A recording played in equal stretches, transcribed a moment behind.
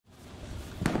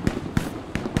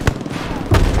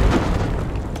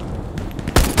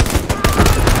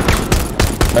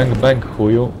Bang, bang,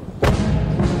 chuju.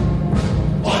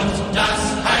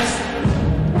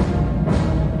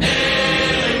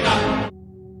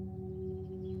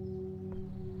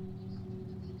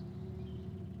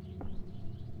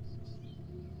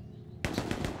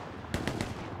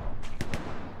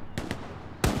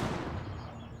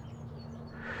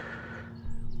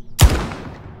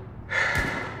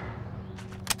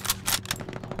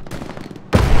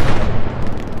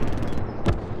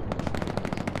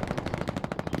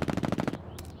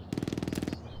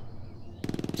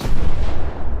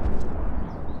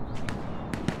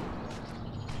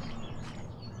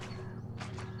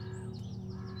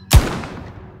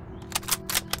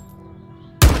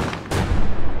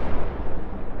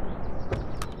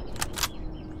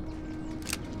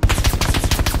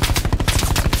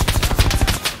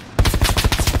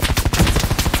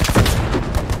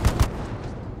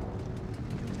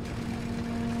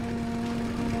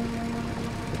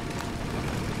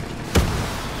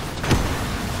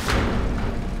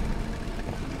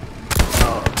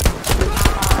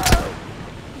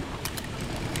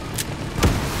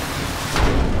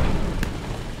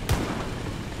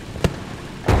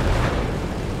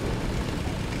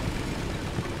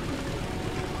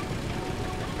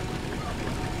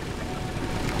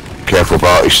 Careful,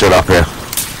 Bart, he's still up here.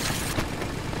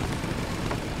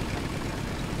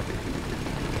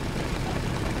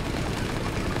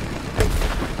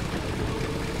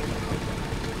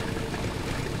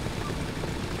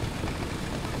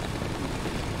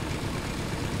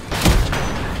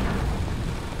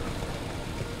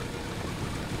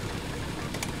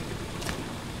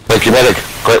 Thank you, medic.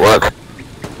 Great work.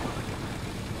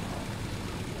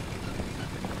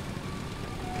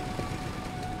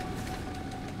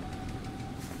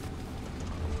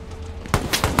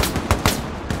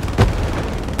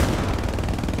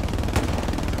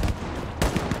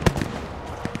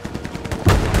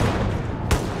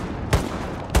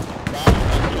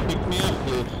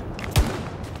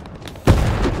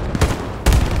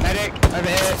 Medic, over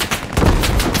here.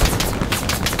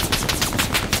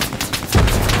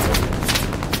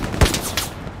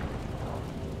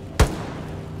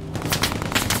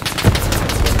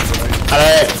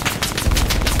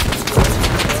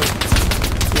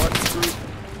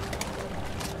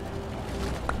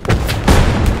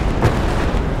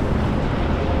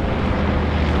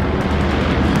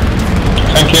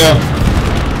 Thank you.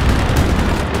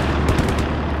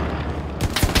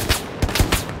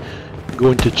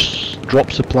 Going to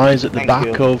drop supplies at the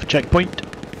back of checkpoint.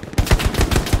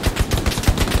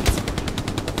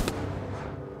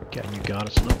 Get a new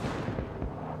garrison up.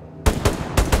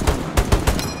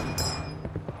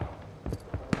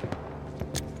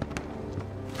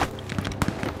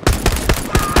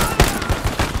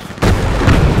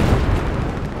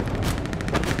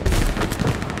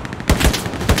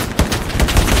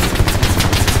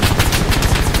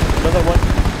 Another one.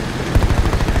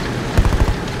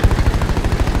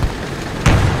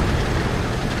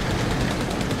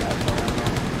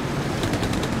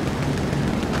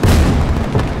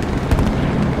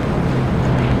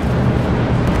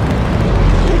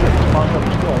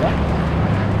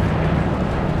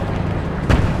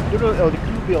 Oh, the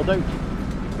crew bailed out.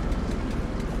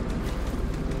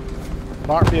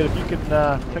 Mark there, if you can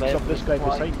fix up this guy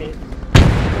beside me,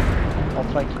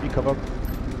 I'll try and keep you covered.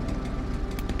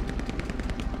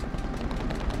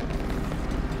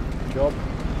 Good job.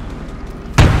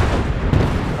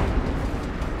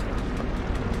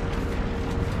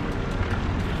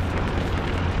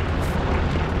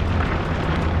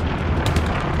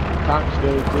 Tank's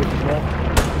very close as well.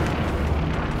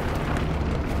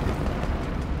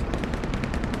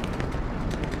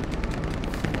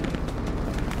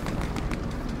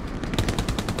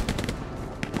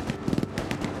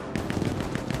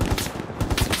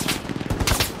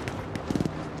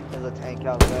 There's a tank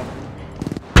out there.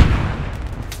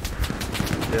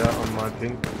 Yeah, on my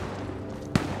ping.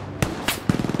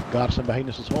 Garrison behind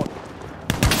us is hot.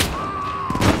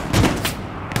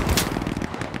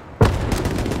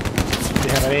 They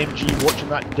have an MG watching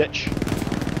that ditch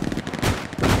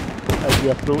as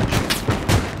you approach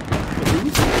the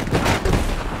booth.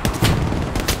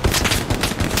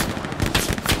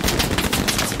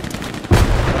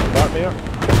 That there.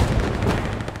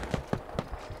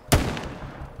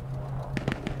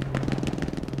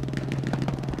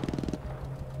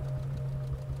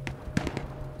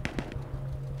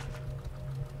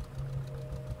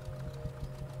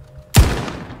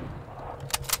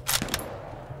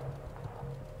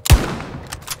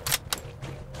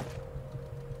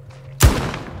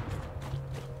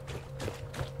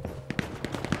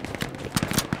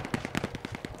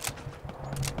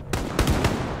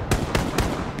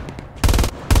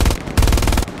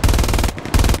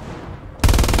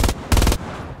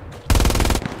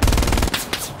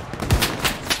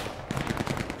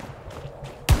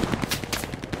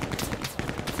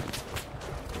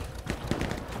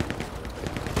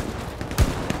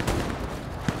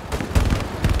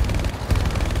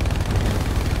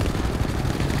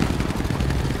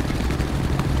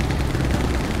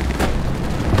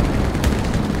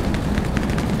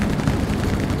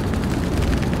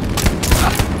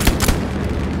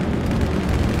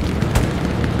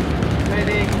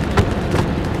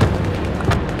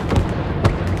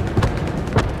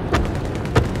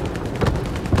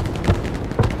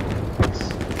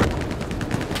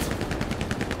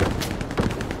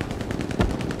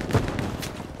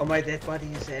 my dead body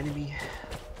is the enemy.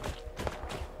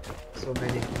 So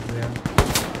many people there.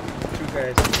 2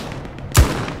 guys.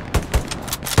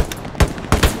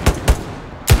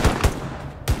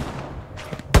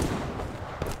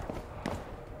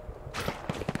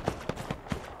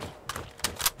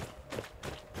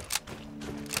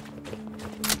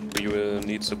 We will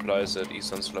need supplies at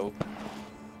Eastern Slope.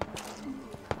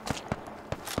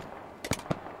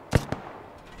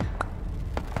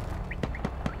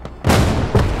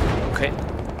 Okay.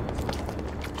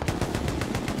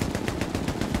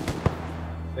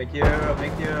 Thank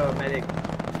you, medic.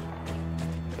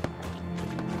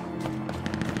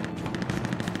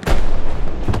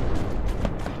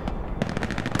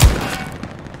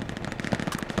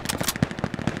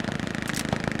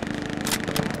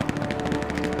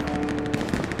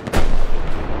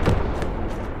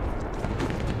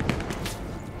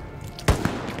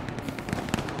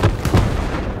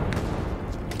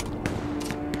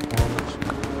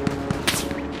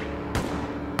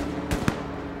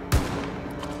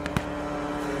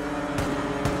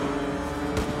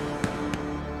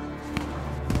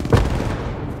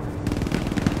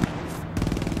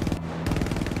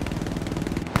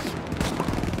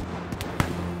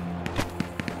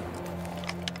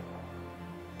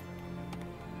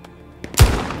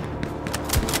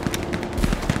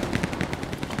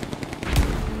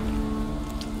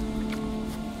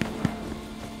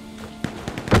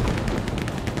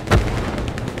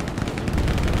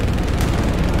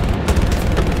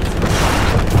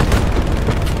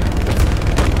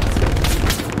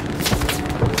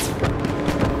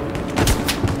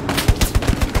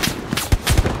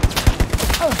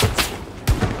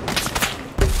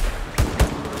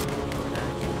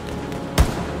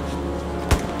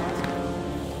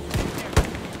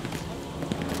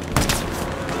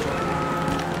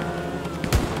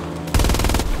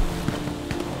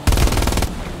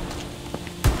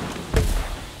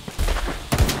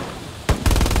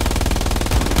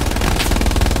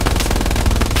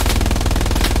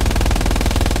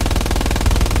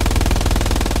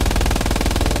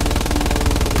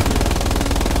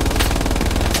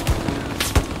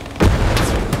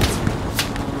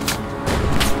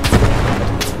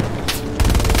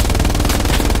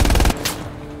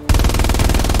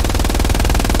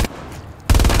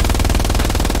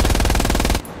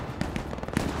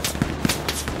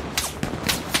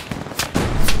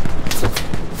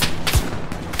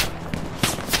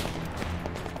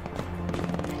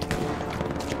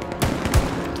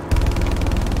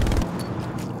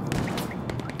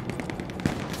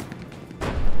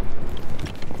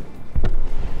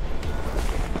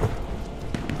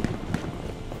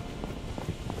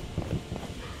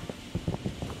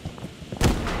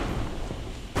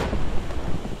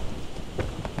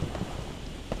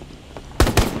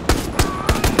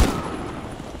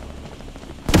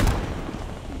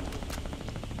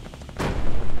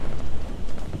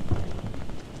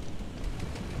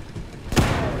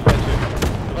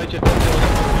 Dawajcie, to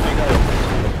wybiegają.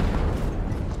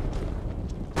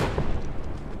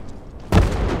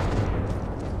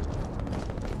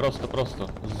 Prosto, prosto.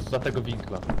 Za tego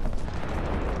winkla.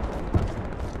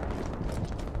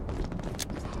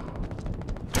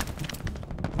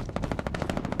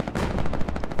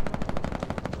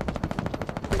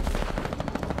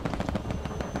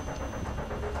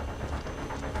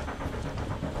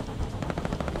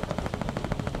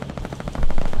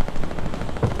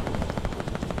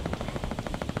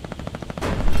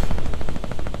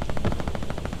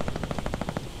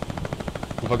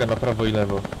 Uwaga na prawo i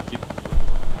lewo.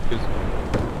 Jest...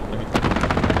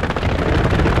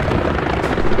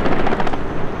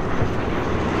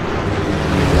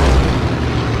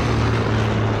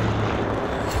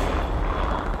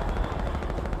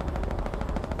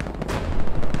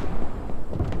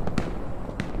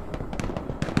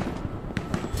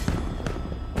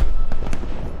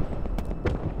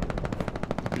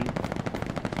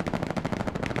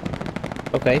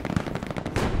 Okej.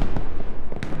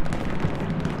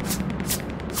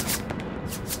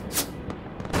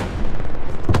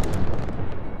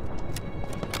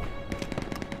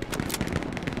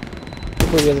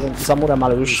 Był jeden za murem,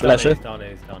 ale już leży.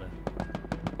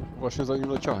 Właśnie za nim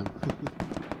leciałem.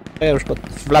 Ja już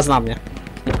wlazł na mnie.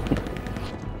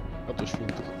 A to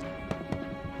święto.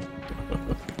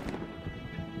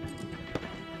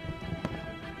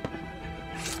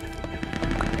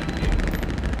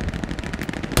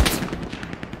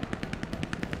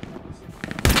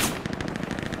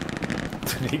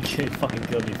 He fucking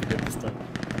killed me for doing this time.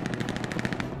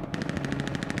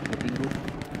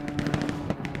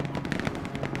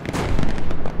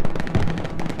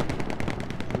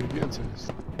 Więcej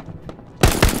jest.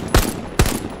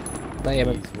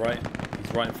 Dajemy.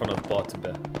 He's right in front of bar to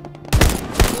bear.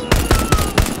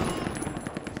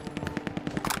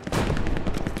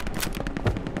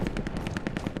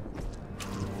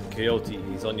 Coyote,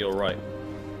 he's on your right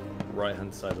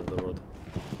hand side of the road.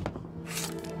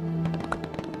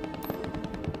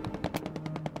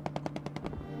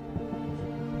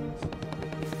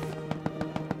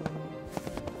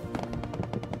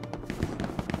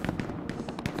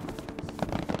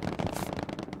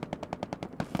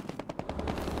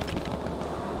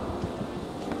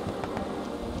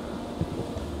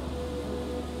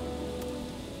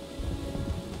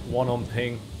 One on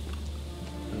ping,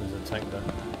 and there's a tank there.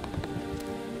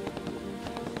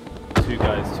 Two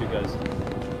guys.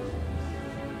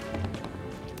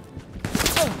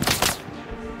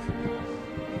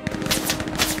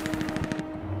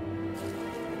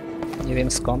 Nie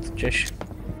wiem skąd, gdzieś.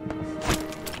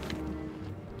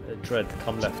 Dread,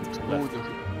 come left.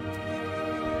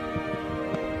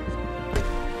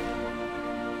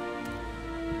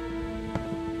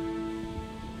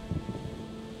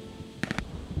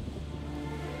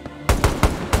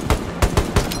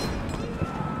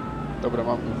 Dobra,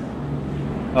 mam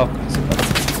go. O, super.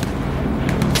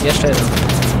 Jeszcze jeden.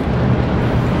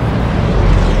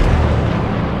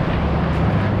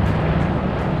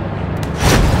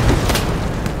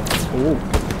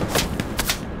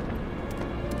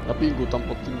 Na pingu, tam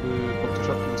pod tym, pod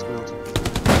czarkiem stojącym.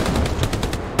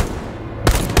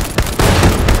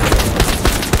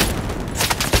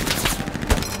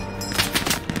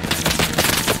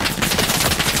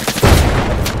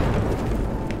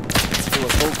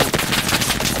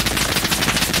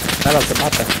 Teraz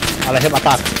zobaczę, ale chyba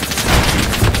tak.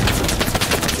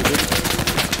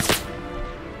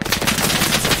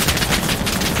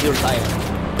 Już daję.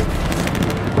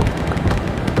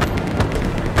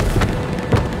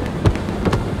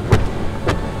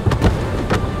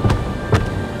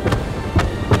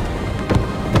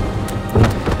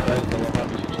 Załamamy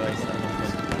się, trzeba iść na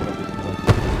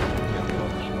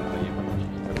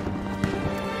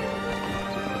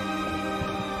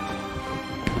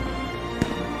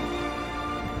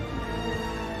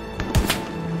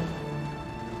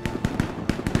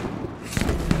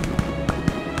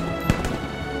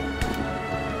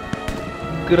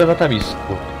granatami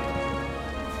skór.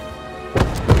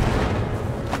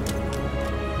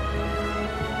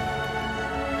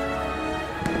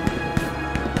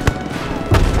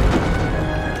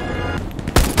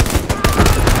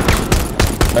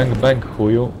 Bang bang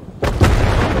chuju.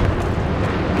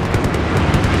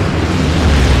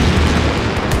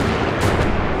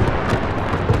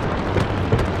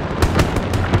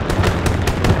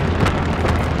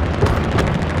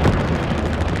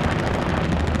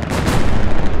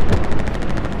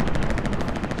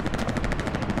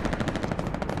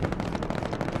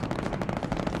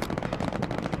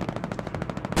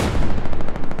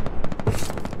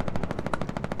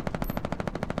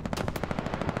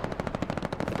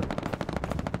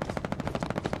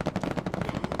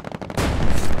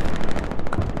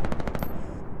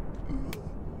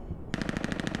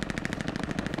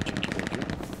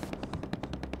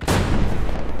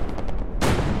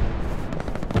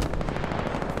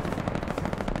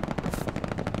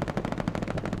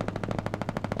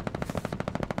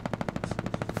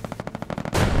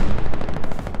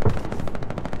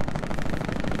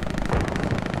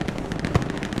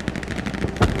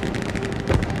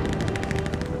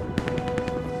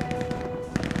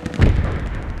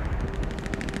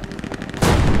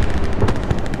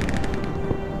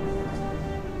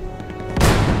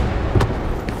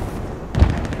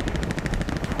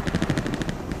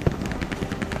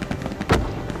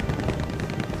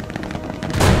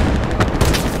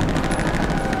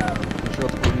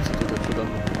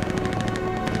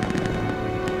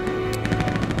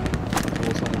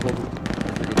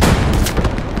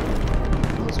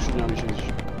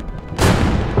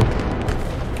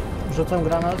 Rzucam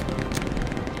granat.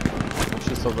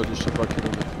 322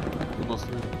 kierunek.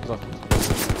 Północny zachód.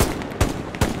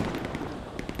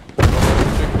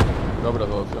 Dobra,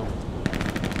 załatwiam.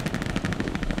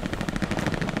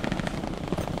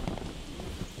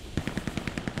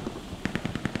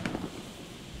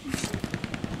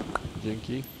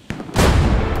 Dzięki.